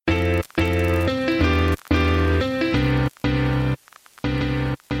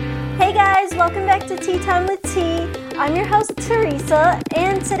to Tea Time with Tea. I'm your host, Teresa,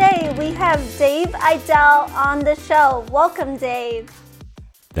 and today we have Dave Idell on the show. Welcome, Dave.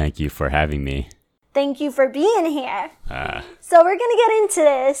 Thank you for having me. Thank you for being here. So we're going to get into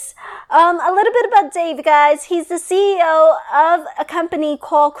this. A little bit about Dave, guys. He's the CEO of a company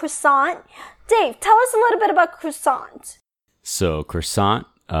called Croissant. Dave, tell us a little bit about Croissant. So Croissant,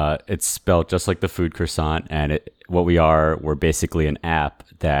 it's spelled just like the food croissant, and we're basically an app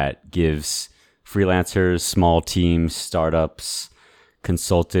that gives freelancers, small teams, startups,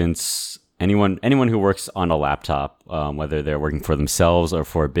 consultants, anyone who works on a laptop, whether they're working for themselves or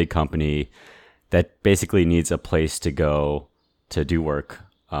for a big company that basically needs a place to go to do work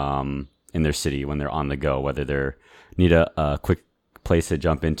in their city when they're on the go, whether they need a quick place to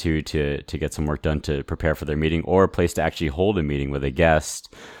jump into to get some work done to prepare for their meeting, or a place to actually hold a meeting with a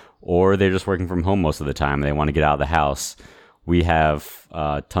guest, or they're just working from home most of the time and they want to get out of the house. We have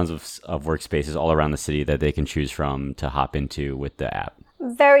tons of workspaces all around the city that they can choose from to hop into with the app.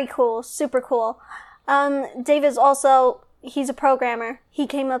 Very cool. Super cool. Dave is he's a programmer. He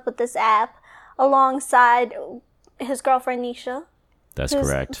came up with this app alongside his girlfriend, Nisha. That's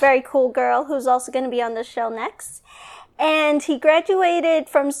correct. A very cool girl who's also going to be on the show next. And he graduated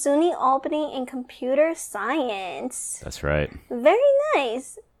from SUNY Albany in computer science. That's right. Very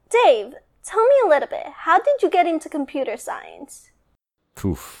nice. Dave, tell me a little bit. How did you get into computer science?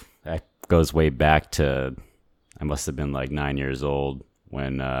 Poof. That goes way back to, I must have been like 9 years old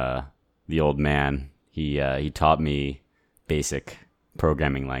when the old man, he taught me basic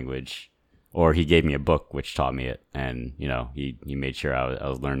programming language. Or he gave me a book which taught me it. And, he made sure I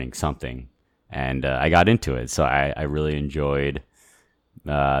was learning something. And I got into it. So I really enjoyed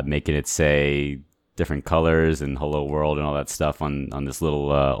making it say different colors and hello world and all that stuff on this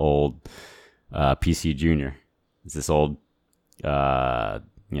little old PC Junior. It's this old,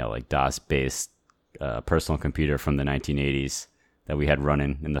 like DOS-based personal computer from the 1980s that we had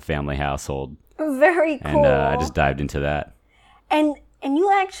running in the family household. Very cool. And I just dived into that. And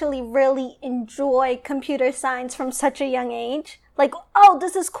you actually really enjoy computer science from such a young age? Like, oh,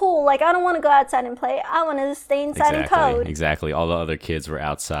 this is cool. Like, I don't want to go outside and play. I want to stay inside and code. Exactly. All the other kids were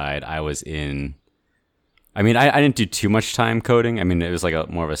outside. I was in... I didn't do too much time coding. It was like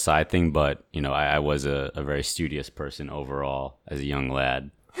more of a side thing, but, I was a very studious person overall as a young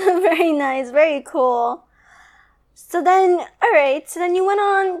lad. Very nice. Very cool. So then you went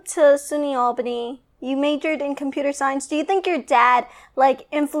on to SUNY Albany. You majored in computer science. Do you think your dad,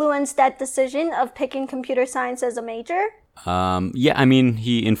 influenced that decision of picking computer science as a major? Yeah,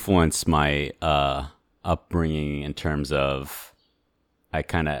 he influenced my upbringing in terms of I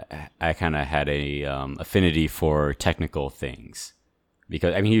kind of had a affinity for technical things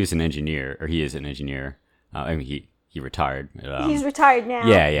because he was an engineer, or he is an engineer. He retired. He's retired now.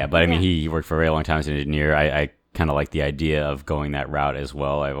 Yeah, but he worked for a very long time as an engineer. I kind of like the idea of going that route as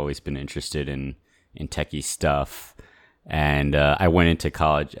well. I've always been interested in techie stuff. And I went into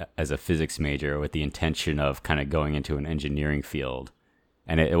college as a physics major with the intention of kind of going into an engineering field.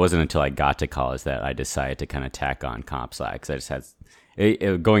 And it wasn't until I got to college that I decided to kind of tack on comp sci, because I just had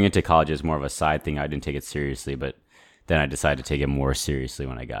going into college is more of a side thing. I didn't take it seriously, but then I decided to take it more seriously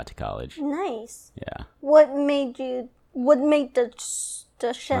when I got to college. Nice. Yeah. What made the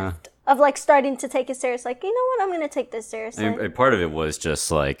shift of starting to take it serious? Like, you know what, I'm going to take this seriously. And part of it was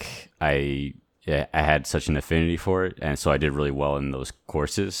just I had such an affinity for it, and so I did really well in those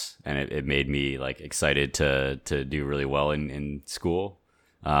courses, and it made me excited to do really well in school,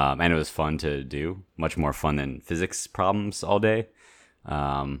 and it was fun to do, much more fun than physics problems all day.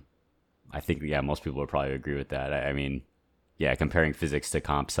 I think most people would probably agree with that. Comparing physics to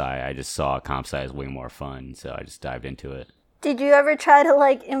comp sci, I just saw comp sci as way more fun, so I just dived into it. Did you ever try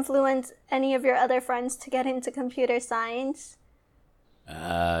to influence any of your other friends to get into computer science?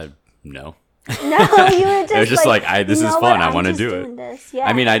 No. No, you were just it was just this is fun. I want to do it. This.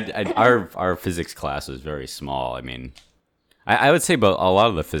 Yeah. Our physics class was very small. I would say, but a lot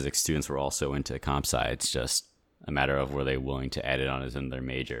of the physics students were also into comp sci. It's just a matter of were they willing to add it on as in their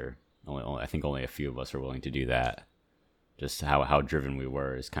major. I think only a few of us were willing to do that. Just how driven we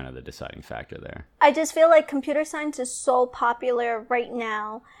were is kind of the deciding factor there. I just feel like computer science is so popular right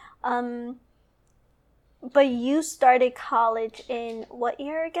now. But you started college in what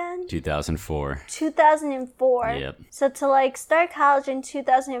year again? 2004. 2004. Yep. So to start college in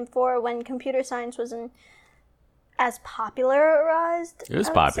 2004 when computer science wasn't as popularized? It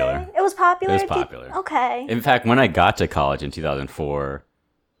was popular. It was popular? It was popular. Okay. In fact, when I got to college in 2004,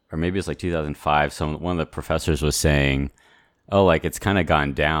 or maybe it's 2005, one of the professors was saying, it's kind of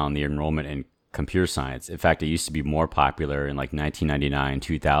gone down, the enrollment computer science. In fact, it used to be more popular in like 1999,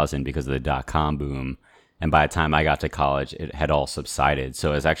 2000 because of the dot-com boom. And by the time I got to college, it had all subsided.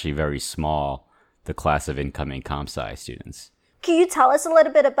 So it's actually very small, the class of incoming comp sci students. Can you tell us a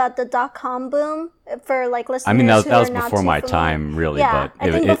little bit about the dot-com boom for like listeners? I mean, that who was are not before too my familiar? time, really. Yeah, but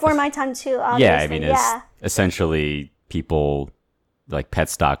I think before my time too. Obviously. Yeah, I mean, it's essentially people like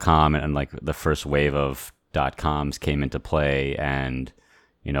pets.com and like the first wave of .coms came into play, and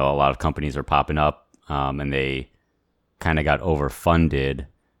a lot of companies are popping up, and they kind of got overfunded.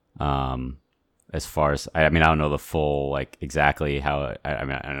 As far as I don't know the full like exactly how. I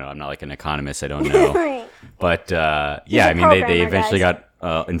mean, I don't know. I'm not like an economist. I don't know. Right. But yeah, I mean, they eventually got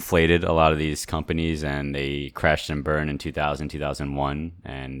inflated, a lot of these companies, and they crashed and burned in 2000, 2001,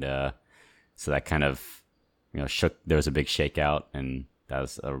 and so that kind of shook. There was a big shakeout, and that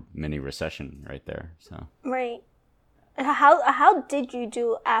was a mini recession right there. So right. How did you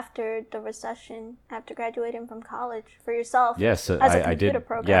do after the recession, after graduating from college for yourself? Yes, yeah, so as a computer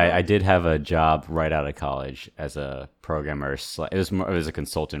programmer? Yeah, I did have a job right out of college as a programmer. It was a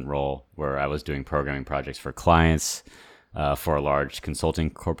consultant role where I was doing programming projects for clients for a large consulting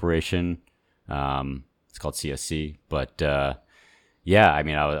corporation. It's called CSC, but yeah, I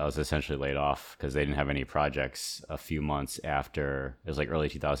mean, I was essentially laid off because they didn't have any projects a few months after. It was like early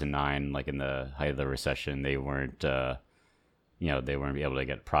 2009, like in the height of the recession. They weren't, they weren't able to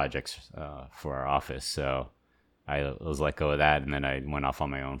get projects for our office. So I was let go of that, and then I went off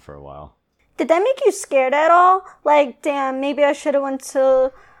on my own for a while. Did that make you scared at all? Like, damn, maybe I should have went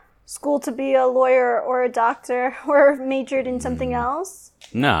to school to be a lawyer or a doctor or majored in something else?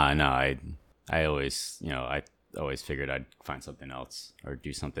 No, I always, I always figured I'd find something else or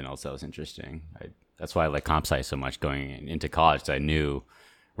do something else that was interesting. That's why I like comp sci so much going into college. I knew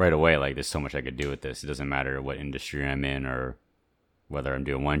right away, like, there's so much I could do with this. It doesn't matter what industry I'm in or whether I'm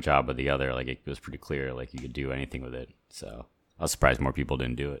doing one job or the other. Like, it was pretty clear, like, you could do anything with it. So I was surprised more people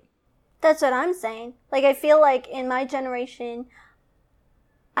didn't do it. That's what I'm saying. Like, I feel like in my generation,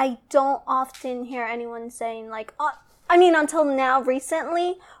 I don't often hear anyone saying, like, until now,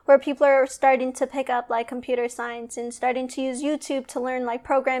 recently, where people are starting to pick up, like, computer science and starting to use YouTube to learn, like,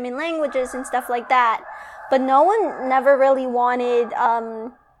 programming languages and stuff like that. But no one never really wanted,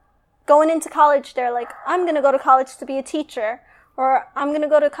 going into college, they're like, I'm going to go to college to be a teacher, or I'm going to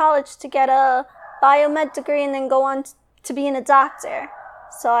go to college to get a biomed degree and then go on to being a doctor.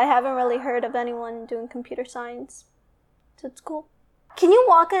 So I haven't really heard of anyone doing computer science. So it's cool. Can you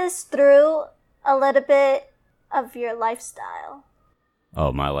walk us through a little bit of your lifestyle?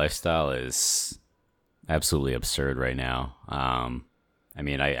 Oh, my lifestyle is absolutely absurd right now. I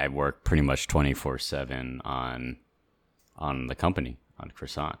mean, I work pretty much 24/7 on the company, on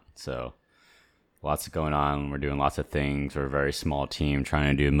Croissant. So lots going on. We're doing lots of things. We're a very small team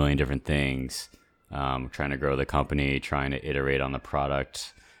trying to do a million different things. Trying to grow the company, trying to iterate on the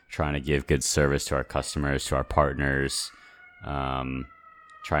product, trying to give good service to our customers, to our partners,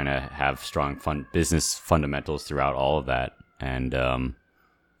 trying to have strong business fundamentals throughout all of that. And,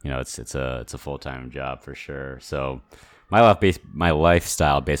 it's a full-time job for sure. So my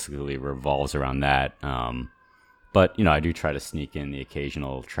lifestyle basically revolves around that. But, I do try to sneak in the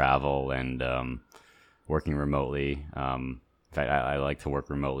occasional travel and working remotely. In fact, I like to work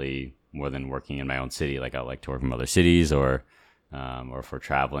remotely more than working in my own city. Like, I like to work from other cities, or if we're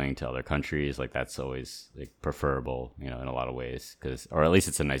traveling to other countries, like, that's always like preferable, in a lot of ways, or at least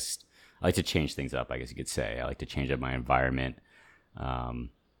it's I like to change things up, I guess you could say. I like to change up my environment.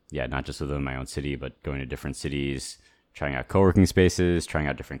 Not just within my own city, but going to different cities, trying out co-working spaces, trying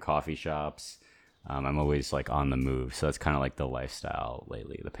out different coffee shops. I'm always like on the move. So that's kind of like the lifestyle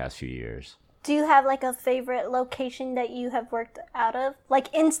lately, the past few years. Do you have like a favorite location that you have worked out of,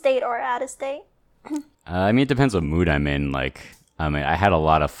 like in-state or out-of-state? I mean, it depends what mood I'm in. Like, I mean, I had a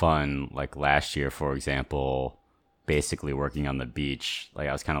lot of fun, like last year, for example, basically working on the beach. Like,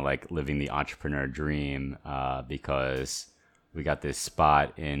 I was kind of like living the entrepreneur dream because we got this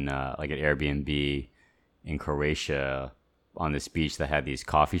spot in like an Airbnb in Croatia on this beach that had these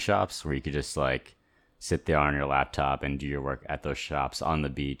coffee shops where you could just like sit there on your laptop and do your work at those shops on the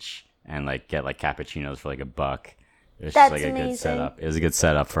beach and like get like cappuccinos for like $1. It was That's just like a amazing. good setup. It was a good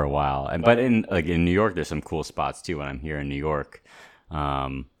setup for a while. But in New York, there's some cool spots too. When I'm here in New York,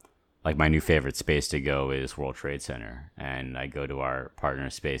 like my new favorite space to go is World Trade Center, and I go to our partner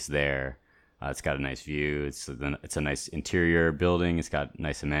space there. It's got a nice view. It's a nice interior building. It's got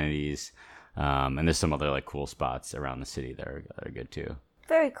nice amenities, and there's some other like cool spots around the city that are good too.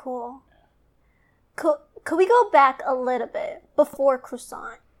 Very cool. Could we go back a little bit before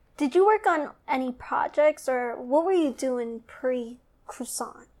Croissant? Did you work on any projects, or what were you doing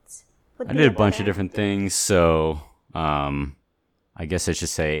pre-Croissant? would I be did a bunch of better. different things. So, I guess I should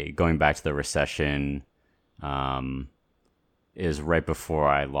say going back to the recession, um, is right before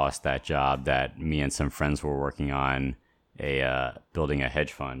I lost that job that me and some friends were working on building a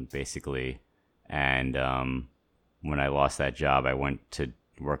hedge fund basically. And when I lost that job, I went to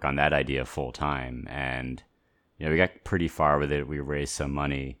work on that idea full time, and we got pretty far with it. We raised some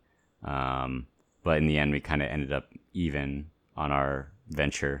money, but in the end, we kind of ended up even on our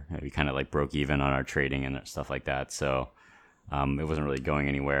venture. We kind of like broke even on our trading and stuff like that. So it wasn't really going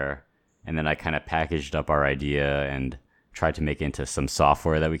anywhere. And then I kind of packaged up our idea and tried to make it into some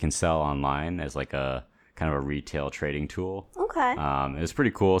software that we can sell online as like a kind of a retail trading tool. Okay. It was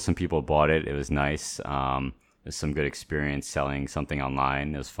pretty cool. Some people bought it. It was nice. It was some good experience selling something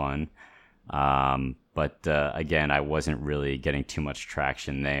online. It was fun. But again, I wasn't really getting too much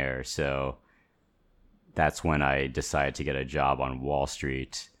traction there. So that's when I decided to get a job on Wall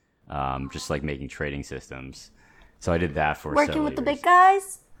Street, just like making trading systems. So I did that for Working with the years. big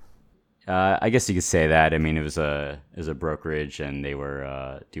guys? I guess you could say that. I mean, it was a brokerage, and they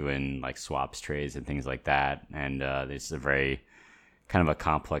were doing like swaps trades and things like that. And there's a very kind of a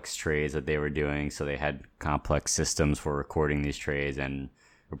complex trades that they were doing. So they had complex systems for recording these trades and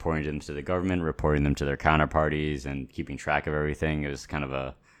reporting them to the government, reporting them to their counterparties, and keeping track of everything. It was kind of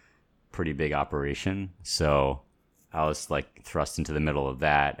a pretty big operation. So I was like thrust into the middle of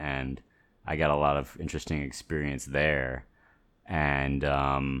that, and I got a lot of interesting experience there. And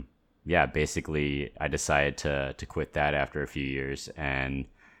yeah, basically I decided to quit that after a few years and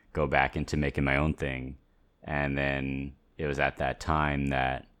go back into making my own thing. And then it was at that time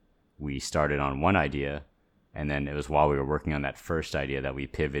that we started on one idea, and then it was while we were working on that first idea that we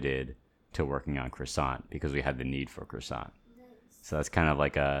pivoted to working on Croissant because we had the need for Croissant. So that's kind of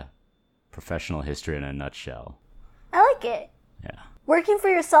like a professional history in a nutshell. I like it. Yeah. Working for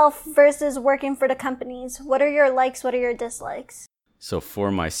yourself versus working for the companies. What are your likes? What are your dislikes? So for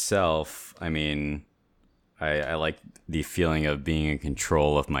myself, I mean, I like the feeling of being in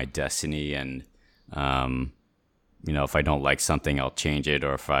control of my destiny, and if I don't like something, I'll change it,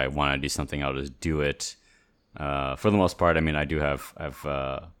 or if I want to do something, I'll just do it. For the most part, I mean, I do have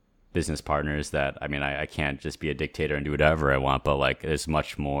business partners that, I mean, I can't just be a dictator and do whatever I want, but like there's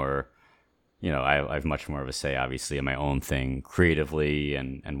much more, I have much more of a say, obviously, in my own thing creatively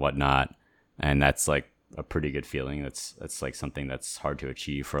and whatnot. And that's like a pretty good feeling. That's like something that's hard to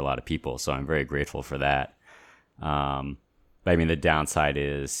achieve for a lot of people. So I'm very grateful for that. But I mean, the downside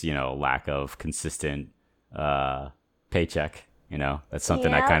is, lack of consistent paycheck. That's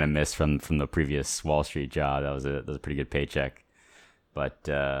something I Yeah. kind of missed from the previous Wall Street job. That was a pretty good paycheck. But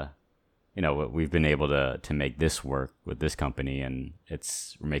we've been able to make this work with this company, and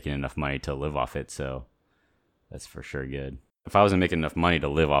we're making enough money to live off it. So that's for sure good. If I wasn't making enough money to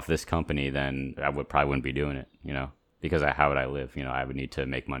live off this company, then I probably wouldn't be doing it, because how would I live? I would need to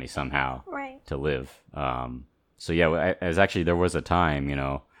make money somehow Right. to live. So yeah, there was a time,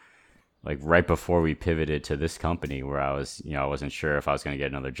 like right before we pivoted to this company where I was, I wasn't sure if I was going to get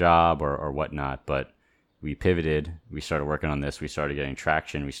another job or whatnot, but we pivoted, we started working on this, we started getting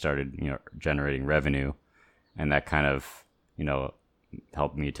traction, we started, generating revenue, and that kind of,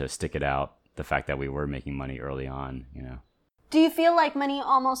 helped me to stick it out. The fact that we were making money early on, Do you feel like money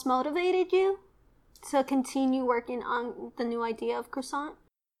almost motivated you to continue working on the new idea of Croissant?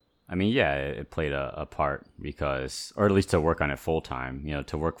 I mean, yeah, it played a part because, or at least to work on it full time,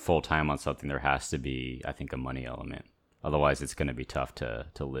 to work full time on something, there has to be, I think, a money element. Otherwise, it's going to be tough to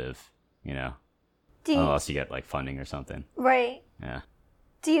live, unless you get like funding or something. Right. Yeah.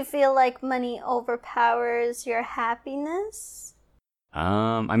 Do you feel like money overpowers your happiness?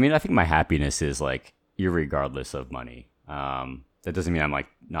 I mean, I think my happiness is like irregardless of money. That doesn't mean I'm like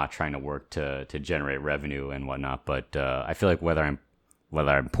not trying to work to generate revenue and whatnot, but I feel like whether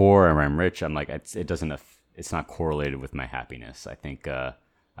I'm poor or I'm rich, I'm like it's not correlated with my happiness. I think I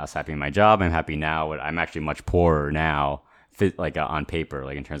was happy in my job. I'm happy now. I'm actually much poorer now, on paper,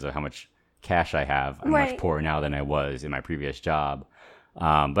 like in terms of how much cash I have. I'm Right. much poorer now than I was in my previous job.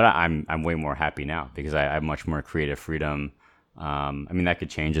 But I'm way more happy now because I have much more creative freedom. I mean, that could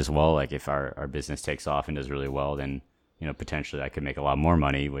change as well. Like if our business takes off and does really well, then, potentially I could make a lot more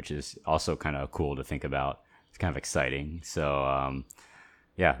money, which is also kind of cool to think about. It's kind of exciting. So,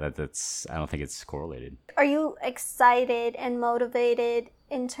 yeah, that's, I don't think it's correlated. Are you excited and motivated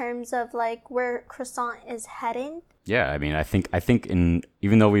in terms of like where Croissant is heading? Yeah, I mean, I think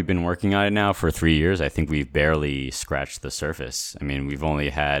even though we've been working on it now for 3 years, I think we've barely scratched the surface. I mean, we've only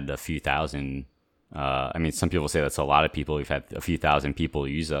had a few thousand. I mean, some people say that's a lot of people. We've had a few thousand people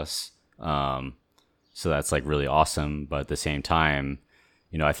use us. So that's like really awesome. But at the same time,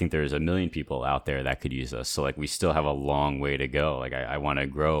 I think there's 1 million people out there that could use us. So like we still have a long way to go. Like I want to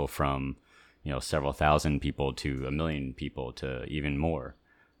grow from, several thousand people to 1 million people to even more.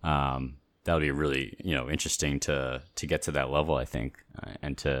 That would be really, interesting to get to that level, I think,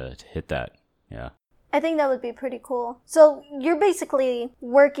 and to hit that. Yeah. I think that would be pretty cool. So you're basically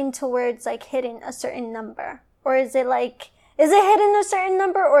working towards like hitting a certain number, or is it hitting a certain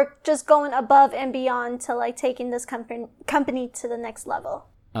number, or just going above and beyond to like taking this company to the next level?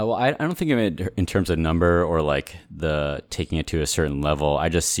 Well, I don't think of it in terms of number or like the taking it to a certain level. I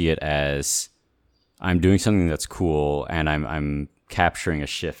just see it as I'm doing something that's cool, and I'm capturing a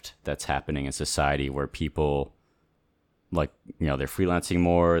shift that's happening in society where people they're freelancing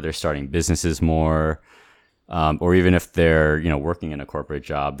more, they're starting businesses more, or even if they're, working in a corporate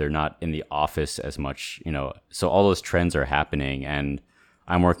job, they're not in the office as much, so all those trends are happening, and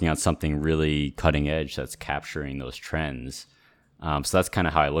I'm working on something really cutting edge that's capturing those trends. So that's kind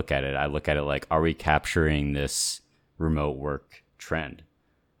of how I look at it. I look at it like, are we capturing this remote work trend?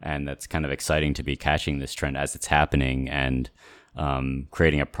 And that's kind of exciting to be catching this trend as it's happening and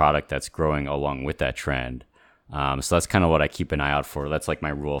creating a product that's growing along with that trend. So that's kind of what I keep an eye out for. That's like my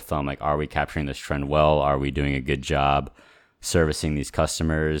rule of thumb. Like, are we capturing this trend well? Are we doing a good job servicing these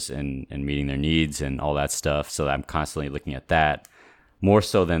customers and meeting their needs and all that stuff? So I'm constantly looking at that more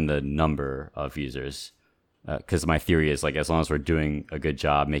so than the number of users. Because my theory is like, as long as we're doing a good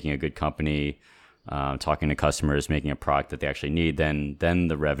job, making a good company, talking to customers, making a product that they actually need, then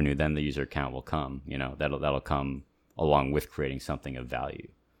the revenue, then the user count will come. That'll come along with creating something of value.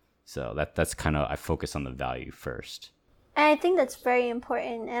 So that's kind of, I focus on the value first. And I think that's very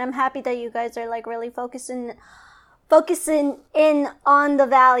important. And I'm happy that you guys are like really focusing in on the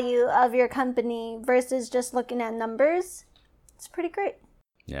value of your company versus just looking at numbers. It's pretty great.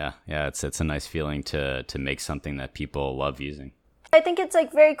 Yeah, it's a nice feeling to make something that people love using. I think it's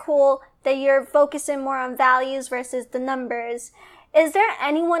like very cool that you're focusing more on values versus the numbers. Is there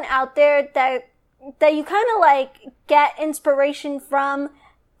anyone out there that you kind of like get inspiration from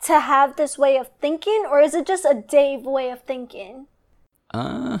to have this way of thinking, or is it just a Dave way of thinking?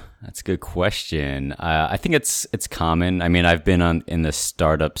 That's a good question. I think it's common. I mean, I've been in the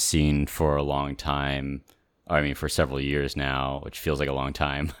startup scene for a long time. For several years now, which feels like a long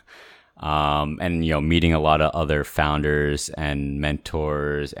time. And, meeting a lot of other founders and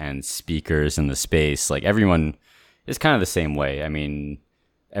mentors and speakers in the space, like everyone is kind of the same way. I mean,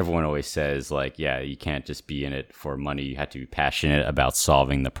 everyone always says like, yeah, you can't just be in it for money. You have to be passionate about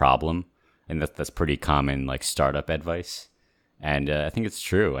solving the problem. And that's pretty common, like startup advice. And I think it's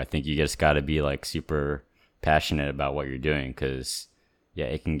true. I think you just got to be like super passionate about what you're doing, because yeah,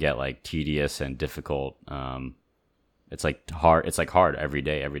 it can get like tedious and difficult. It's like hard. It's like hard every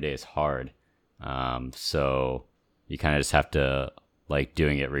day. Every day is hard. So you kind of just have to like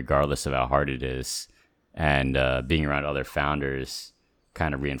doing it regardless of how hard it is. And being around other founders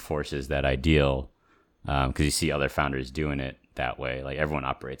kind of reinforces that ideal, because you see other founders doing it that way. Like everyone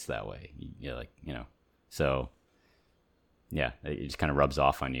operates that way. So yeah, it just kind of rubs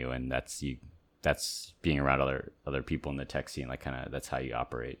off on you, and that's being around other people in the tech scene. Like kind of that's how you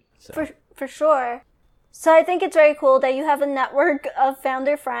operate. So. For sure. So I think it's very cool that you have a network of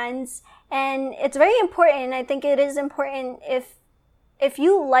founder friends, and it's very important. I think it is important if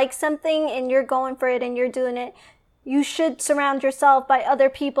you like something and you're going for it and you're doing it, you should surround yourself by other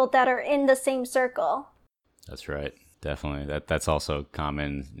people that are in the same circle. That's right. Definitely. That's also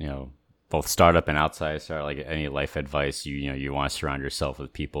common, both startup and outside startup, like any life advice, you want to surround yourself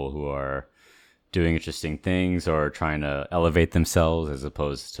with people who are doing interesting things or trying to elevate themselves as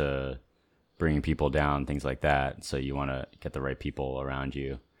opposed to bringing people down, things like that. So you want to get the right people around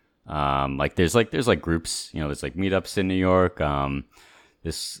you. There's groups, there's like meetups in New York.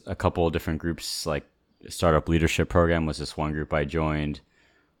 There's a couple of different groups, like Startup Leadership Program was this one group I joined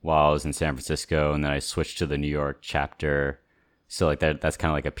while I was in San Francisco, and then I switched to the New York chapter. So like that's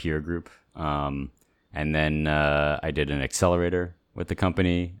kind of like a peer group. And then I did an accelerator with the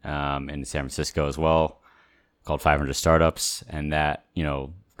company in San Francisco as well, called 500 Startups, and that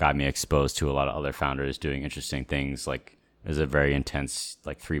got me exposed to a lot of other founders doing interesting things. Like it was a very intense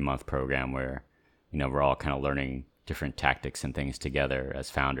 3-month program where we're all kind of learning different tactics and things together as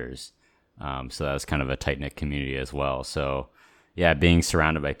founders. So that was kind of a tight-knit community as well. So yeah, being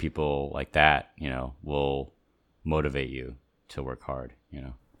surrounded by people like that will motivate you to work hard.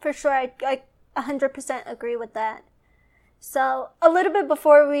 For sure. I 100% agree with that. So a little bit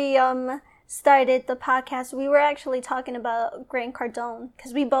before we started the podcast, we were actually talking about Grant Cardone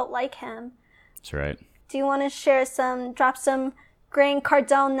because we both like him. That's right. Do you want to drop some Grant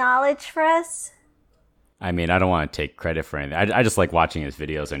Cardone knowledge for us? I mean, I don't want to take credit for anything. I just like watching his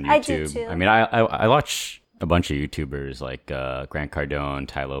videos on YouTube. I do too. I mean, I watch a bunch of YouTubers like Grant Cardone,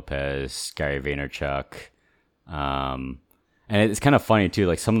 Ty Lopez, Gary Vaynerchuk. And it's kind of funny too.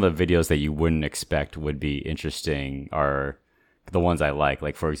 Like some of the videos that you wouldn't expect would be interesting are the ones I like.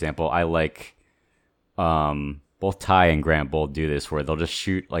 Like for example, I like both Ty and Grant both do this where they'll just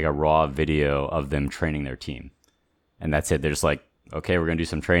shoot like a raw video of them training their team, and that's it. They're just like, okay, we're gonna do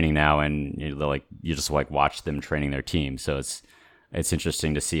some training now, and you just like watch them training their team. So it's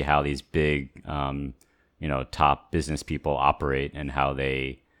interesting to see how these big top business people operate and how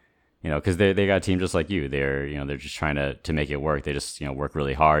they, because they got a team just like you. They're just trying to make it work. They just work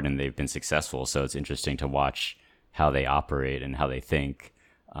really hard and they've been successful. So it's interesting to watch how they operate and how they think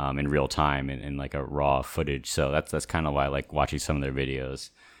in real time in like a raw footage. So that's kind of why I like watching some of their videos.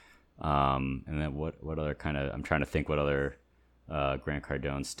 And then what other kind of, I'm trying to think what other Grant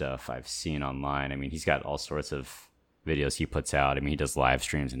Cardone stuff I've seen online. I mean, he's got all sorts of videos he puts out. I mean, he does live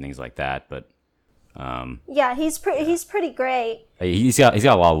streams and things like that, but yeah, he's pretty great. He's got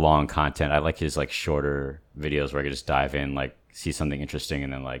a lot of long content. I like his like shorter videos where I can just dive in, like see something interesting,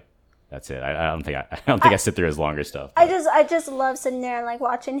 and then like that's it. I don't think I sit through his longer stuff. But. I just love sitting there and like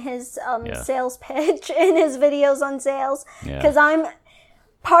watching his sales pitch and his videos on sales because I'm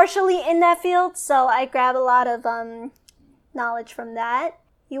partially in that field, so I grab a lot of knowledge from that.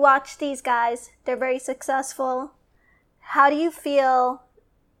 You watch these guys; they're very successful. How do you feel?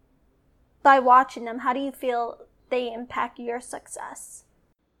 By watching them, how do you feel they impact your success?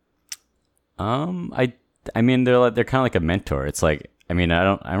 I mean they're kind of like a mentor. It's like, I mean, I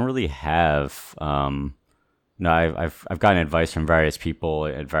don't really have I've gotten advice from various people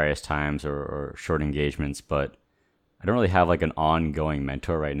at various times or short engagements, but I don't really have like an ongoing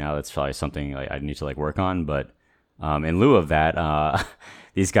mentor right now. That's probably something I need to like work on. But in lieu of that,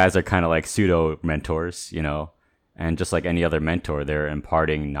 these guys are kind of like pseudo mentors, and just like any other mentor, they're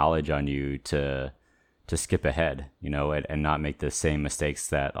imparting knowledge on you to skip ahead, and not make the same mistakes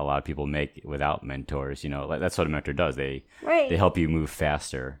that a lot of people make without mentors. Like that's what a mentor does. They help you move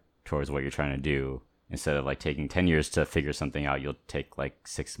faster towards what you're trying to do. Instead of like taking 10 years to figure something out, you'll take like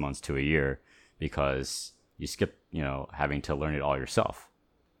 6 months to a year because you skip, having to learn it all yourself.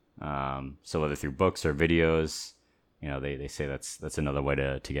 So whether through books or videos, they say that's another way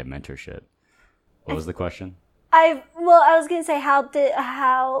to get mentorship. What was the question? I was gonna say how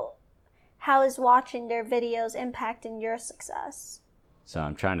is watching their videos impacting your success? So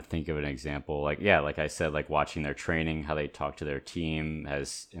I'm trying to think of an example. Like I said, like watching their training, how they talk to their team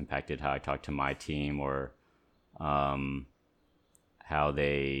has impacted how I talk to my team, or how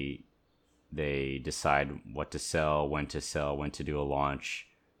they decide what to sell, when to do a launch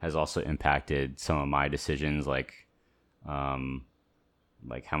has also impacted some of my decisions, like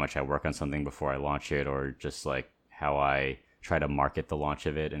how much I work on something before I launch it, or just like how I try to market the launch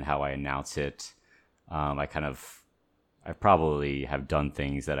of it and how I announce it. I probably have done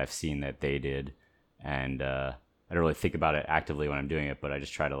things that I've seen that they did, and I don't really think about it actively when I'm doing it, but I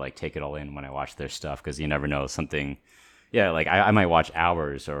just try to like take it all in when I watch their stuff, because you never know something. Yeah, like I might watch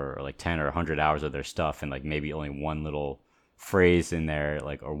hours or like 10 or 100 hours of their stuff, and like maybe only one little phrase in there,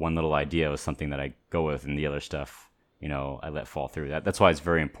 like, or one little idea was something that I go with, and the other stuff, I let fall through. That's why it's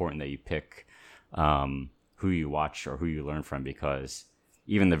very important that you pick who you watch or who you learn from, because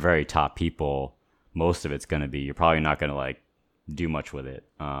even the very top people, most of it's going to be, you're probably not going to like do much with it.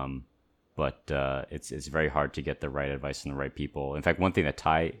 But it's very hard to get the right advice from the right people. In fact, one thing that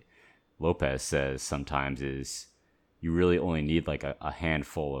Ty Lopez says sometimes is you really only need like a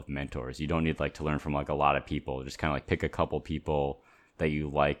handful of mentors. You don't need like to learn from like a lot of people. Just kind of like pick a couple people that you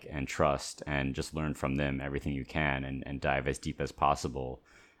like and trust, and just learn from them everything you can, and dive as deep as possible,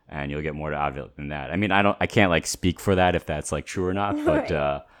 and you'll get more out of it than that. I mean, I can't like speak for that if that's like true or not, but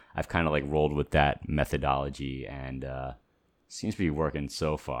right. I've kind of like rolled with that methodology, and seems to be working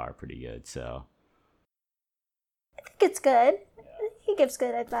so far pretty good. So I think it's good. Yeah. He gives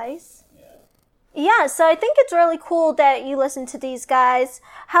good advice. Yeah, so I think it's really cool that you listen to these guys.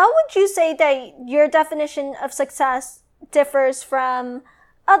 How would you say that your definition of success differs from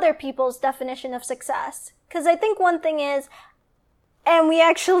other people's definition of success? Because I think one thing is, and we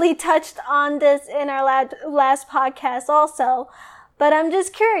actually touched on this in our last podcast also, but I'm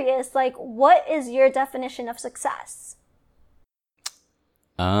just curious, like, what is your definition of success?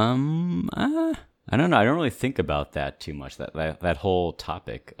 I don't know. I don't really think about that too much, that whole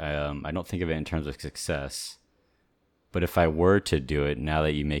topic. I don't think of it in terms of success. But if I were to do it, now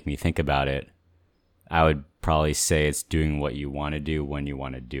that you make me think about it, I would probably say it's doing what you want to do when you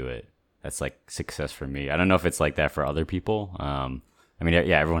want to do it. That's like success for me. I don't know if it's like that for other people. I mean,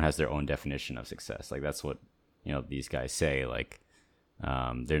 yeah, everyone has their own definition of success. Like that's what, these guys say. Like,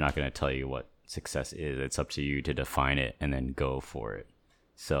 they're not going to tell you what success is. It's up to you to define it and then go for it.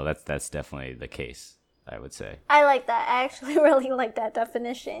 So that's definitely the case, I would say. I like that. I actually really like that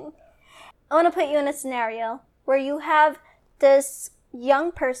definition. I want to put you in a scenario where you have this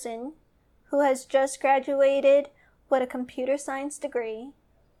young person who has just graduated with a computer science degree,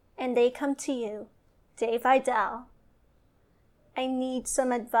 and they come to you, Dave Idell. I need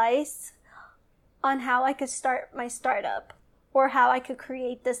some advice on how I could start my startup or how I could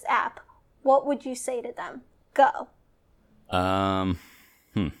create this app. What would you say to them? Go.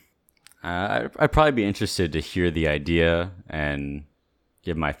 I'd probably be interested to hear the idea and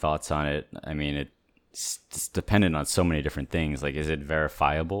give my thoughts on it. I mean, it's dependent on so many different things. Like, is it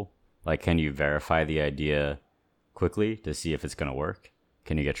verifiable? Like, can you verify the idea quickly to see if it's going to work?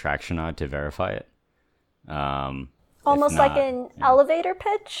 Can you get traction on it to verify it? Almost not, like an elevator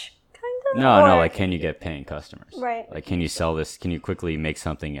pitch, kind of? No, like, can you get paying customers? Right. Like, can you sell this? Can you quickly make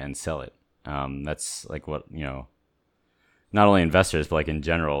something and sell it? That's like what, not only investors, but like in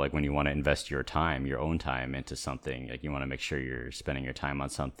general, like when you want to invest your time, your own time into something, like you want to make sure you're spending your time on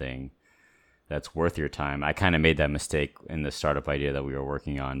something that's worth your time. I kind of made that mistake in the startup idea that we were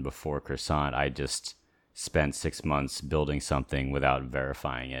working on before Croissant. I just spent 6 months building something without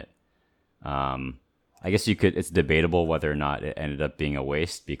verifying it. I guess it's debatable whether or not it ended up being a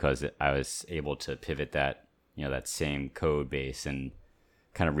waste because I was able to pivot that, that same code base and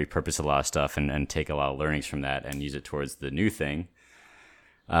kind of repurpose a lot of stuff and take a lot of learnings from that and use it towards the new thing.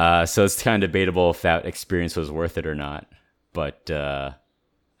 So it's kind of debatable if that experience was worth it or not. But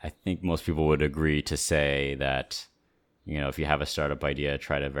I think most people would agree to say that, if you have a startup idea,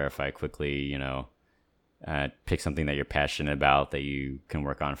 try to verify quickly, pick something that you're passionate about that you can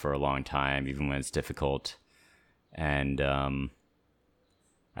work on for a long time, even when it's difficult. And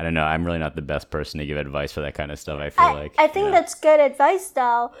I don't know. I'm really not the best person to give advice for that kind of stuff. I think that's good advice,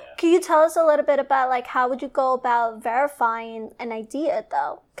 though. Yeah. Can you tell us a little bit about like how would you go about verifying an idea,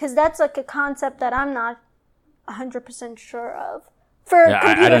 though? Because that's like a concept that I'm not 100% sure of. For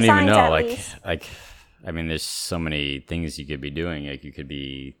computer I don't science, even know. at least. I mean, there's so many things you could be doing. Like you could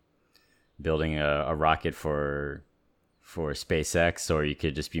be building a rocket for SpaceX, or you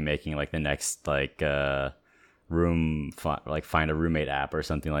could just be making like the next find a roommate app or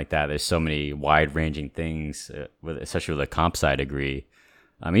something like that. There's so many wide-ranging things, especially with a comp sci degree.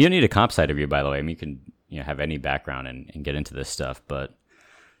 You don't need a comp sci degree, by the way. I mean, you can have any background and get into this stuff. But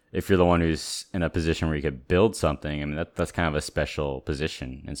if you're the one who's in a position where you could build something, I mean, that's kind of a special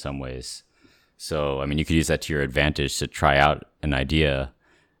position in some ways. So, I mean, you could use that to your advantage to try out an idea,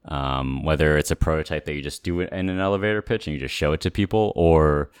 whether it's a prototype that you just do it in an elevator pitch and you just show it to people,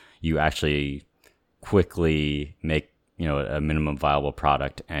 or you actually quickly make a minimum viable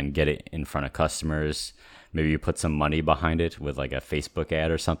product and get it in front of customers. Maybe you put some money behind it with like a Facebook ad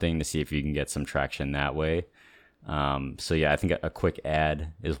or something to see if you can get some traction that way. So yeah, I think a quick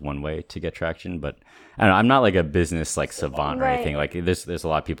ad is one way to get traction, but I don't know, I'm not like a business like savant or anything. Like there's a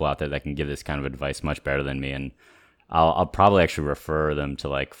lot of people out there that can give this kind of advice much better than me, and I'll probably actually refer them to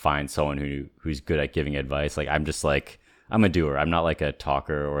like find someone who's good at giving advice. Like I'm a doer. I'm not like a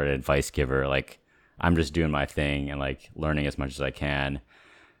talker or an advice giver. Like I'm just doing my thing and like learning as much as I can.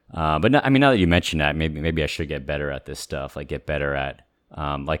 But now that you mention that, maybe I should get better at this stuff. Like get better at,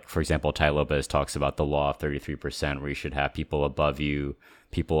 like for example, Tai Lopez talks about the law of 33%, where you should have people above you,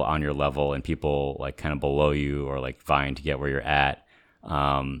 people on your level, and people like kind of below you or like vying to get where you're at.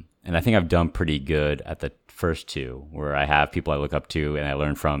 And I think I've done pretty good at the first two, where I have people I look up to and I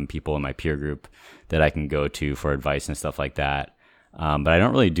learn from people in my peer group that I can go to for advice and stuff like that. But I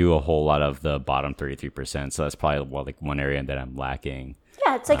don't really do a whole lot of the bottom 33%. So that's probably one area that I'm lacking.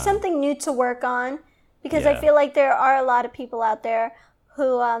 Yeah, it's like something new to work on, because I feel like there are a lot of people out there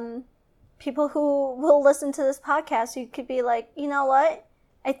who, people who will listen to this podcast who could be like, you know what?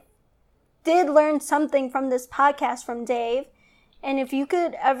 I did learn something from this podcast from Dave. And if you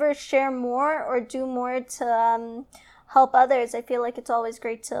could ever share more or do more to help others, I feel like it's always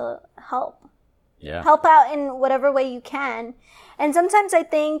great to help. Yeah. Help out in whatever way you can. And sometimes I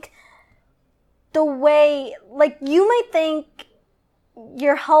think the way, like, you might think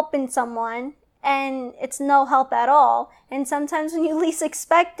you're helping someone and it's no help at all. And sometimes when you least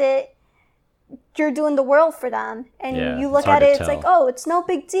expect it, you're doing the world for them. And you look at it, it's like, oh, it's no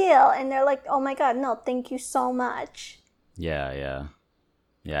big deal. And they're like, oh my God, no, thank you so much. Yeah.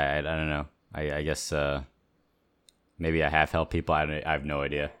 I don't know. I guess maybe I have helped people. I have no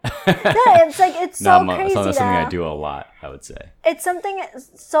idea. Yeah, it's like it's so crazy. It's not something I do a lot, I would say. It's something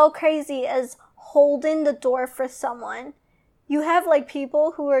so crazy as holding the door for someone. you have like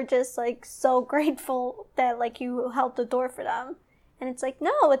people who are just like so grateful that like you held the door for them. And it's like,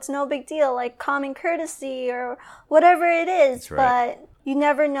 no, it's no big deal, like common courtesy or whatever it is. That's right. But you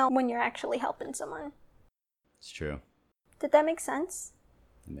never know when you're actually helping someone. It's true. Did that make sense?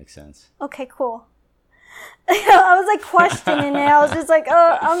 That makes sense. Okay, cool. I was like questioning it. I was just like,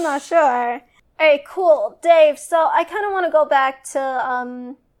 oh, I'm not sure. All right, cool. Dave, so I kind of want to go back to, well, I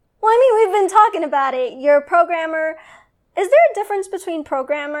mean, we've been talking about it. You're a programmer. Is there a difference between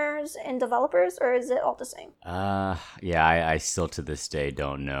programmers and developers, or is it all the same? Yeah, I still to this day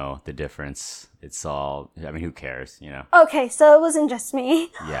don't know the difference. It's all, I mean, who cares, you know? Okay, so it wasn't just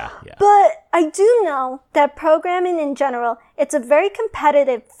me. Yeah. But I do know that programming in general, it's a very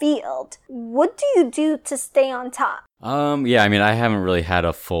competitive field. What do you do to stay on top? Yeah, I mean, I haven't really had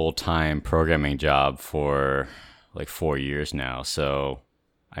a full-time programming job for like 4 years now. So,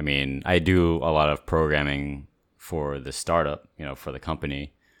 I mean, I do a lot of programming for the startup, you know, for the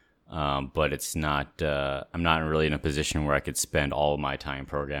company. But it's not, I'm not really in a position where I could spend all of my time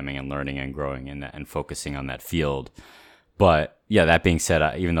programming and learning and growing in that and focusing on that field. But yeah, that being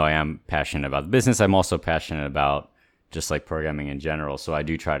said, even though I am passionate about the business, I'm also passionate about just like programming in general. So I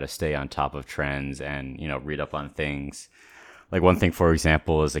do try to stay on top of trends and, you know, read up on things. Like one thing, for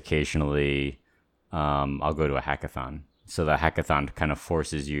example, is occasionally, I'll go to a hackathon. So the hackathon kind of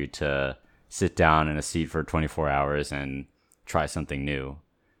forces you to sit down in a seat for 24 hours and try something new.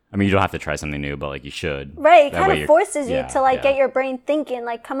 I mean, you don't have to try something new, but like you should. Right, it kind of forces you to like get your brain thinking,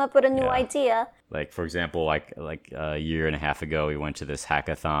 like come up with a new idea. Like for example, like a year and a half ago, we went to this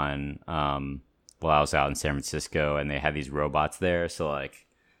hackathon while I was out in San Francisco, and they had these robots there. So like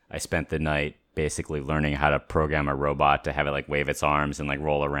I spent the night basically learning how to program a robot to have it like wave its arms and like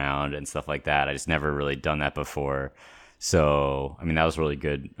roll around and stuff like that. I just never really done that before. So, I mean, that was really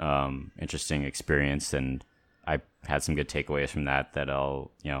good, interesting experience, and I had some good takeaways from that I'll,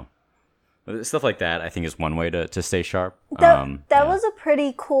 you know, stuff like that I think is one way to stay sharp. That was a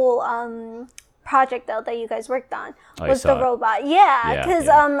pretty cool project, though, that you guys worked on, was the robot. Yeah, because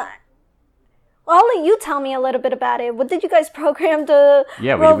I'll let you tell me a little bit about it. What did you guys program the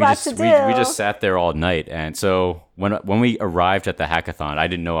robot to do? We just sat there all night, and so when we arrived at the hackathon, I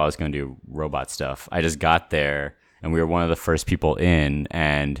didn't know I was going to do robot stuff. I just got there, and we were one of the first people in,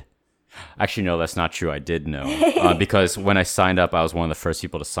 and actually, no, that's not true. I did know because when I signed up, I was one of the first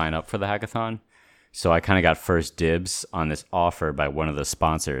people to sign up for the hackathon. So I kind of got first dibs on this offer by one of the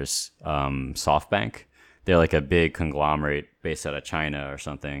sponsors, SoftBank. They're like a big conglomerate based out of China or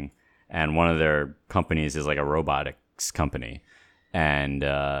something. And one of their companies is like a robotics company. And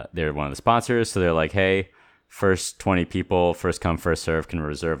they're one of the sponsors. So they're like, hey, first 20 people, first come, first serve, can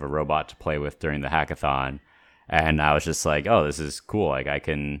reserve a robot to play with during the hackathon. And I was just like, oh, this is cool. Like I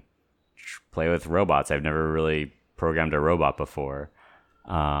can play with robots. I've never really programmed a robot before.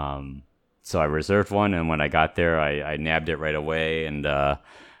 So I reserved one, and when I got there, I nabbed it right away, and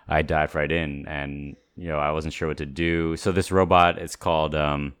I dived right in, and you know, I wasn't sure what to do. So this robot, it's called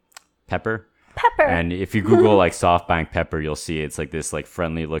Pepper. And if you Google like SoftBank Pepper, you'll see it's like this like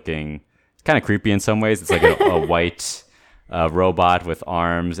friendly looking, it's kind of creepy in some ways. It's like a white robot with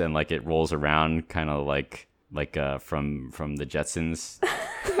arms, and like it rolls around kind of like from the Jetsons.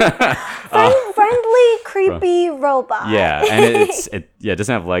 Friendly, creepy robot. Yeah, and it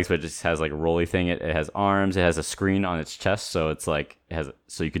doesn't have legs, but it just has like a rolly thing. It has arms. It has a screen on its chest, so it's like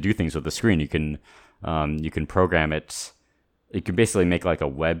so you could do things with the screen. You can program it. You can basically make like a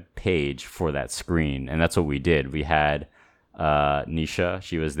web page for that screen, and that's what we did. We had Nisha.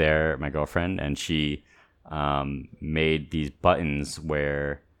 She was there, my girlfriend, and she made these buttons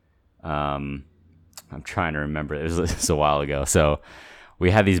where I'm trying to remember. It was a while ago. So we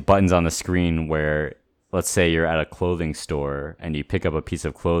had these buttons on the screen where, let's say you're at a clothing store and you pick up a piece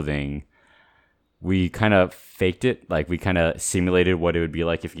of clothing. We kind of faked it. Like we kind of simulated what it would be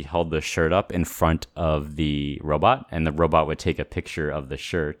like if you held the shirt up in front of the robot, and the robot would take a picture of the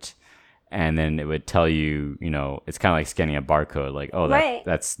shirt, and then it would tell you, you know, it's kind of like scanning a barcode, like, oh,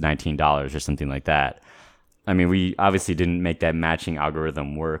 that's $19 or something like that. I mean, we obviously didn't make that matching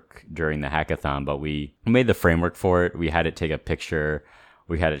algorithm work during the hackathon, but we made the framework for it. We had it take a picture.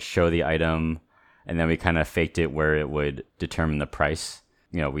 We had it show the item, and then we kind of faked it where it would determine the price.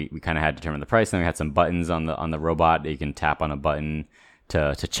 You know, we kind of had to determine the price. And then we had some buttons on the robot that you can tap on a button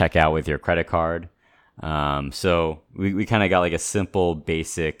to check out with your credit card. So we kind of got like a simple,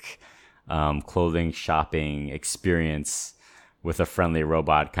 basic clothing shopping experience with a friendly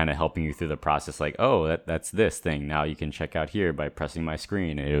robot kind of helping you through the process. Like, oh, that's this thing. Now you can check out here by pressing my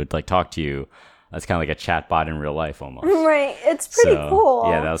screen, and it would like talk to you. That's kind of like a chatbot in real life almost. Right. It's pretty cool.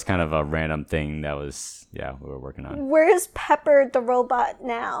 Yeah, that was kind of a random thing that was, we were working on. Where's Pepper the robot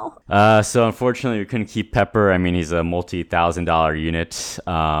now? So unfortunately, we couldn't keep Pepper. I mean, he's a multi-$1,000 unit.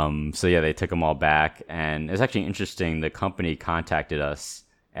 So yeah, they took him all back. And it's actually interesting. The company contacted us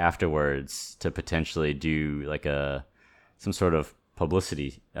afterwards to potentially do like some sort of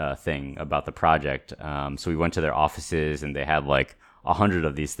publicity thing about the project. So we went to their offices and they had like 100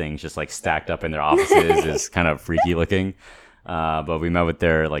 of these things just like stacked up in their offices. It's kind of freaky looking. But we met with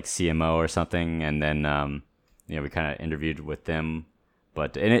their like CMO or something, and then we kind of interviewed with them.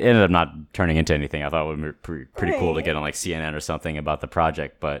 But it ended up not turning into anything. I thought it would be pretty cool to get on like CNN or something about the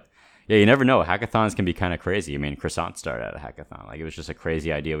project. But yeah, you never know. Hackathons can be kind of crazy. I mean, Croissant started at a hackathon. Like, it was just a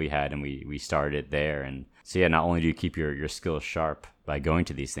crazy idea we had, and we started it there. And so yeah, not only do you keep your skills sharp by going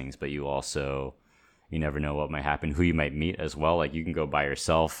to these things, but you never know what might happen, who you might meet as well. Like, you can go by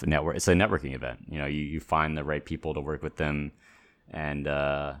yourself. It's a networking event. You find the right people to work with them, and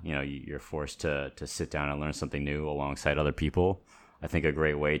you're forced to sit down and learn something new alongside other people. I think a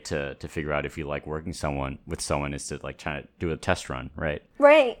great way to figure out if you like working with someone is to like try to do a test run, right?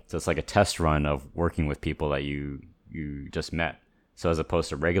 Right. So it's like a test run of working with people that you just met. So as opposed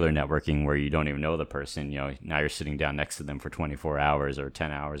to regular networking where you don't even know the person, now you're sitting down next to them for 24 hours or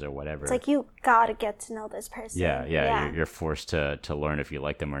 10 hours or whatever. It's like, you gotta get to know this person. Yeah. You're forced to learn if you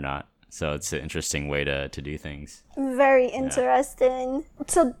like them or not. So it's an interesting way to do things. Very interesting. Yeah.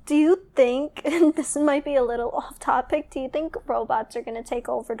 So do you think, and this might be a little off topic, do you think robots are going to take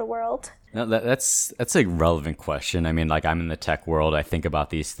over the world? No, that's a relevant question. I mean, like, I'm in the tech world. I think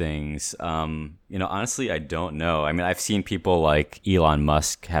about these things. Honestly, I don't know. I mean, I've seen people like Elon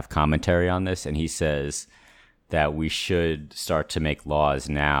Musk have commentary on this, and he says that we should start to make laws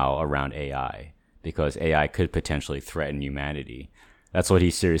now around AI because AI could potentially threaten humanity. That's what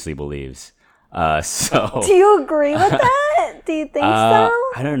he seriously believes. So do you agree with that? Do you think so?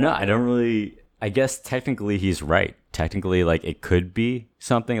 I don't know. I guess technically he's right. Technically, like, it could be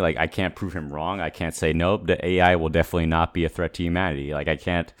something. Like, I can't prove him wrong. I can't say, nope, the AI will definitely not be a threat to humanity. Like, I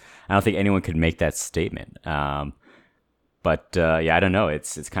don't think anyone could make that statement. But I don't know.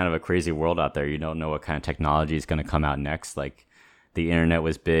 It's kind of a crazy world out there. You don't know what kind of technology is going to come out next. Like, the internet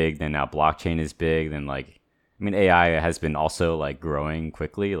was big, then now blockchain is big, then AI has been also like growing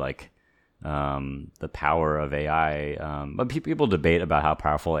quickly, like the power of AI. But people debate about how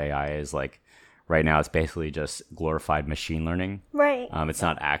powerful AI is. Like, right now, it's basically just glorified machine learning. Right. It's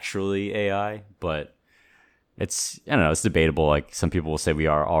not actually AI, but it's debatable. Like, some people will say we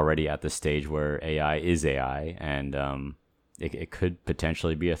are already at the stage where AI is AI, and it could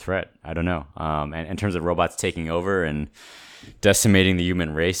potentially be a threat. I don't know. And in terms of robots taking over and decimating the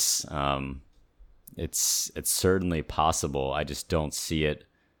human race, it's certainly possible. I just don't see it.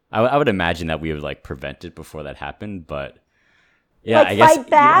 I would imagine that we would like prevent it before that happened, but yeah, like, I guess fight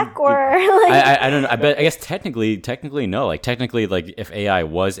back or like I don't know. I guess technically no. Like, technically, like, if AI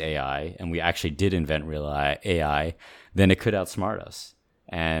was AI and we actually did invent real AI, then it could outsmart us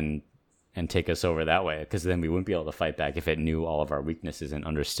and take us over that way, because then we wouldn't be able to fight back if it knew all of our weaknesses and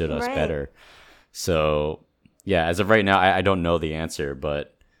understood us better. So yeah, as of right now, I don't know the answer,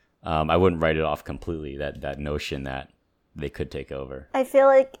 but I wouldn't write it off completely, that notion that they could take over. I feel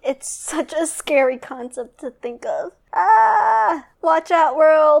like it's such a scary concept to think of. Watch out,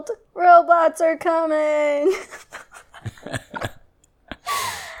 world. Robots are coming.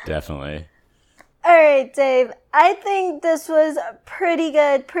 Definitely. All right, Dave. I think this was pretty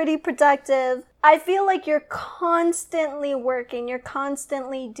good, pretty productive. I feel like you're constantly working. You're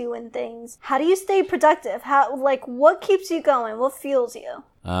constantly doing things. How do you stay productive? What keeps you going? What fuels you?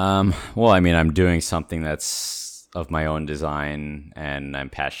 Well, I mean, I'm doing something that's of my own design, and I'm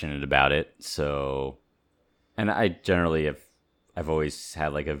passionate about it. So, and I generally I've always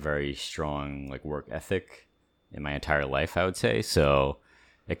had like a very strong like work ethic in my entire life, I would say. So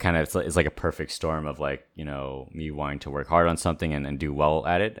it kind of is like a perfect storm of like, me wanting to work hard on something and do well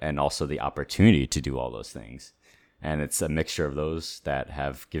at it, and also the opportunity to do all those things. And it's a mixture of those that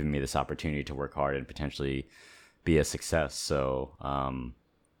have given me this opportunity to work hard and potentially be a success. So,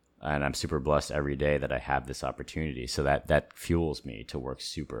 and I'm super blessed every day that I have this opportunity. So that fuels me to work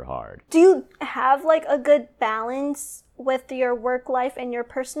super hard. Do you have like a good balance with your work life and your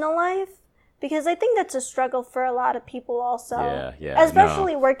personal life? Because I think that's a struggle for a lot of people also. Yeah.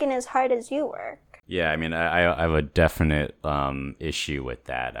 Especially working as hard as you work. Yeah, I mean, I have a definite issue with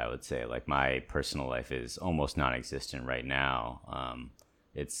that, I would say. Like, my personal life is almost non-existent right now.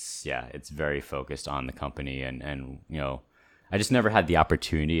 It's very focused on the company, and I just never had the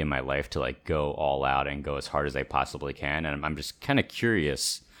opportunity in my life to like go all out and go as hard as I possibly can. And I'm just kind of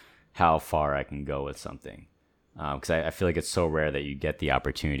curious how far I can go with something. Because I feel like it's so rare that you get the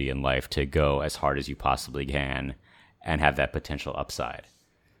opportunity in life to go as hard as you possibly can and have that potential upside.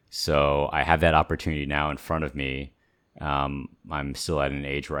 So I have that opportunity now in front of me. I'm still at an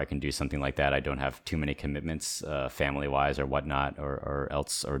age where I can do something like that. I don't have too many commitments, family-wise or whatnot,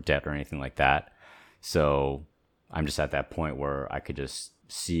 or debt or anything like that. So I'm just at that point where I could just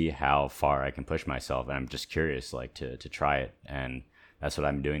see how far I can push myself, and I'm just curious, like to try it. And that's what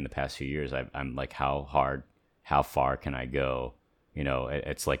I'm doing the past few years. I'm like, how far can I go? You know,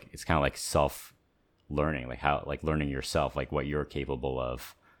 it's kind of like self-learning, like learning yourself, like what you're capable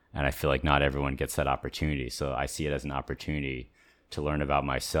of. And I feel like not everyone gets that opportunity. So I see it as an opportunity to learn about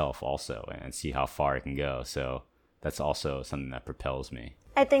myself also and see how far I can go. So that's also something that propels me.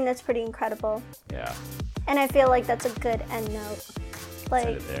 I think that's pretty incredible. Yeah. And I feel like that's a good end note. Like,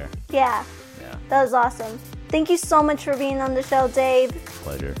 Set it there. Yeah. That was awesome. Thank you so much for being on the show, Dave.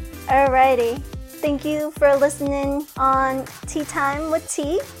 Pleasure. Alrighty. Thank you for listening on Tea Time with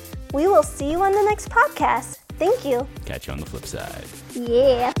T. We will see you on the next podcast. Thank you. Catch you on the flip side.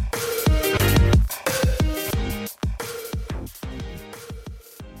 Yeah.